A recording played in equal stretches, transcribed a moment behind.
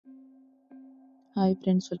Hi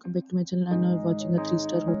friends, welcome back to my channel and now we're watching a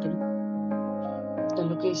 3-star hotel. The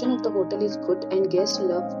location of the hotel is good and guests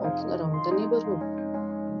love walking around the neighborhood.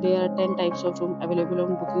 There are 10 types of room available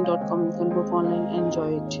on booking.com. You can book online and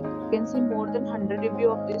enjoy it. You can see more than 100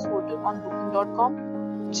 reviews of this hotel on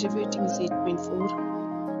booking.com. Its rating is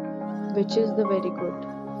 8.4, which is the very good.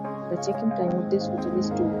 The check-in time of this hotel is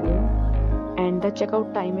 2 p.m. and the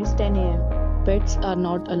checkout time is 10 a.m. Pets are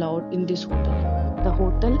not allowed in this hotel. The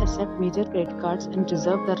hotel accepts major credit cards and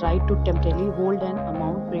reserves the right to temporarily hold an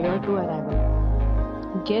amount prior to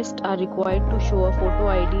arrival. Guests are required to show a photo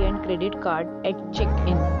ID and credit card at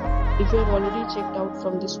check-in. If you have already checked out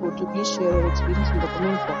from this hotel, please share your experience in the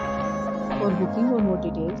comment box. For booking or more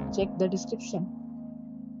details, check the description.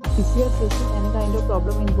 If you are facing any kind of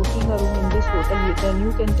problem in booking a room in this hotel, then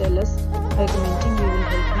you can tell us by commenting. We will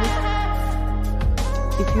help you.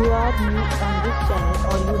 If you are new on this channel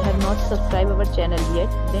or you have not subscribed our channel yet,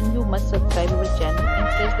 then you must subscribe our channel and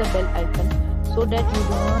press the bell icon so that you do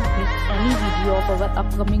not miss any video of our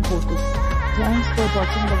upcoming hotels. Thanks for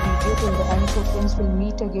watching the video till the end. So friends, will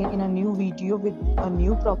meet again in a new video with a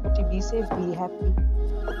new property. Be safe, be happy.